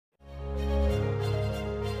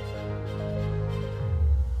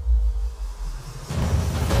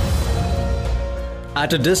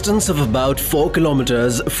At a distance of about 4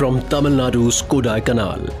 kilometers from Tamil Nadu's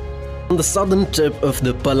Kodaikanal, on the southern tip of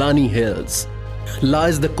the Palani Hills,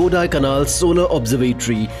 lies the Kodaikanal Solar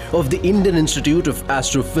Observatory of the Indian Institute of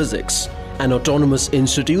Astrophysics, an autonomous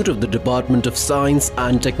institute of the Department of Science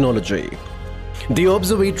and Technology. The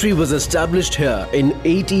observatory was established here in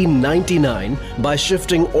 1899 by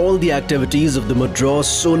shifting all the activities of the Madras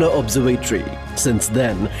Solar Observatory. Since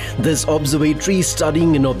then, this observatory is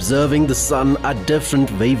studying and observing the sun at different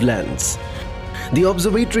wavelengths. The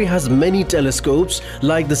observatory has many telescopes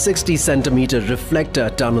like the 60-centimeter reflector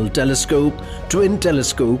tunnel telescope, twin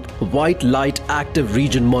telescope, white light active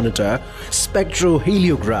region monitor,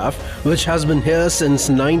 spectroheliograph, which has been here since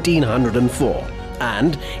 1904.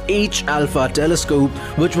 And H-alpha telescope,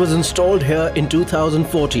 which was installed here in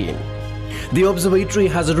 2014. The observatory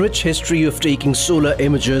has a rich history of taking solar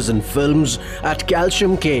images and films at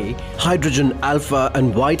calcium K, hydrogen alpha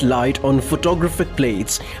and white light on photographic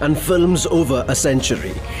plates and films over a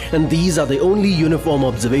century. And these are the only uniform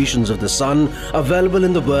observations of the sun available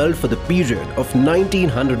in the world for the period of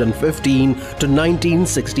 1915 to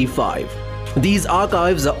 1965. These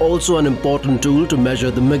archives are also an important tool to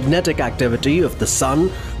measure the magnetic activity of the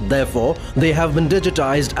sun. Therefore, they have been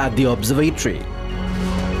digitized at the observatory.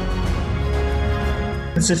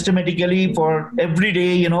 Systematically for every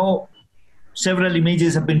day, several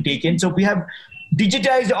images have been taken. So we have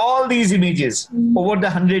digitized all these images over the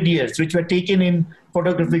 100 years, which were taken in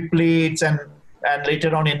photographic plates and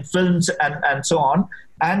later on in films and so on.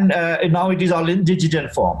 And now it is all in digital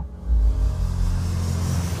form.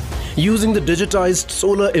 Using the digitized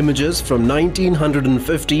solar images from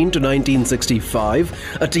 1915 to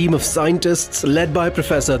 1965, a team of scientists led by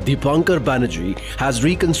Professor Dipankar Banerjee has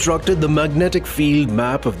reconstructed the magnetic field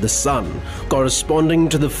map of the sun, corresponding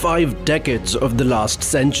to the 5 decades of the last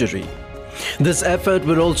century. This effort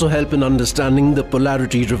will also help in understanding the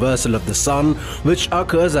polarity reversal of the sun, which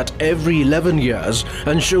occurs at every 11 years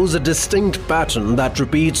and shows a distinct pattern that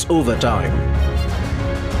repeats over time.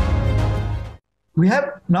 We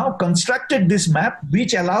have now constructed this map,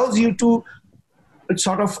 which allows you to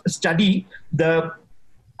sort of study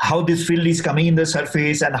how this field is coming in the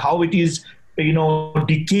surface and how it is,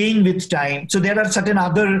 decaying with time. So there are certain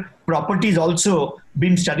other properties also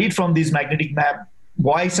being studied from this magnetic map.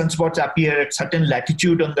 Why sunspots appear at certain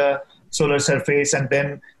latitude on the solar surface, and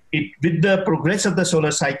then with the progress of the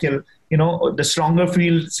solar cycle, the stronger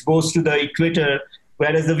field goes to the equator,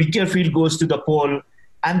 whereas the weaker field goes to the pole.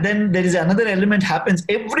 And then there is another element happens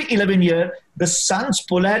every 11 years, the sun's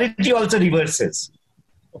polarity also reverses.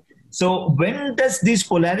 So when does this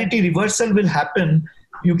polarity reversal will happen?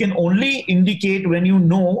 You can only indicate when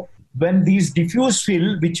when these diffuse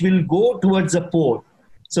field, which will go towards the pole.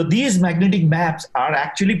 So these magnetic maps are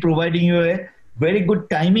actually providing you a very good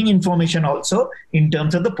timing information also in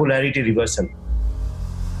terms of the polarity reversal.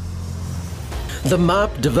 The map,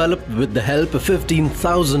 developed with the help of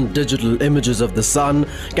 15,000 digital images of the sun,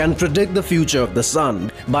 can predict the future of the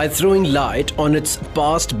sun by throwing light on its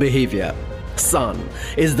past behavior. Sun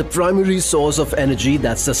is the primary source of energy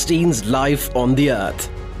that sustains life on the earth.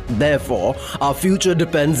 Therefore, our future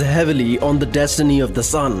depends heavily on the destiny of the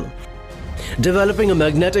sun. Developing a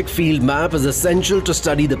magnetic field map is essential to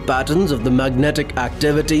study the patterns of the magnetic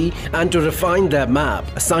activity, and to refine their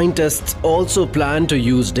map, scientists also plan to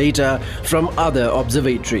use data from other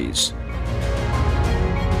observatories.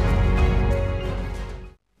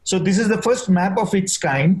 So this is the first map of its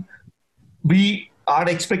kind. We are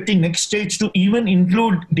expecting next stage to even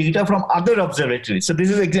include data from other observatories. So this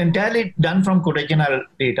is entirely done from Kodaikanal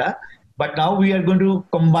data, but now we are going to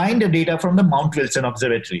combine the data from the Mount Wilson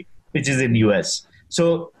Observatory, which is in US.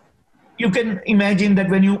 So you can imagine that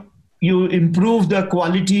when you improve the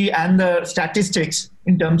quality and the statistics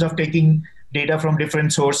in terms of taking data from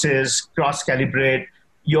different sources, cross-calibrate,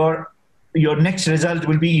 your next result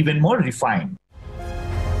will be even more refined.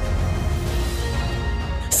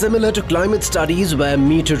 Similar to climate studies where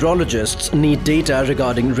meteorologists need data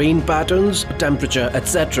regarding rain patterns, temperature,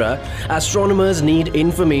 etc., astronomers need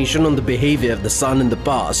information on the behavior of the sun in the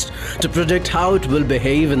past to predict how it will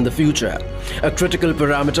behave in the future. A critical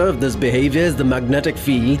parameter of this behavior is the magnetic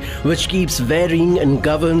field, which keeps varying and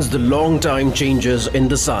governs the long-time changes in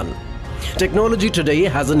the sun. Technology today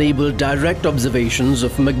has enabled direct observations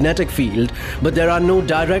of magnetic field, but there are no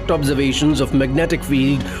direct observations of magnetic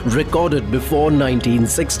field recorded before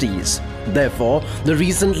 1960s. Therefore, the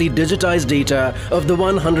recently digitized data of the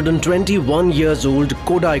 121 years old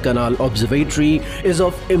Kodaikanal Observatory is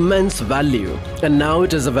of immense value, and now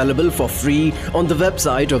it is available for free on the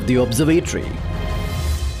website of the observatory.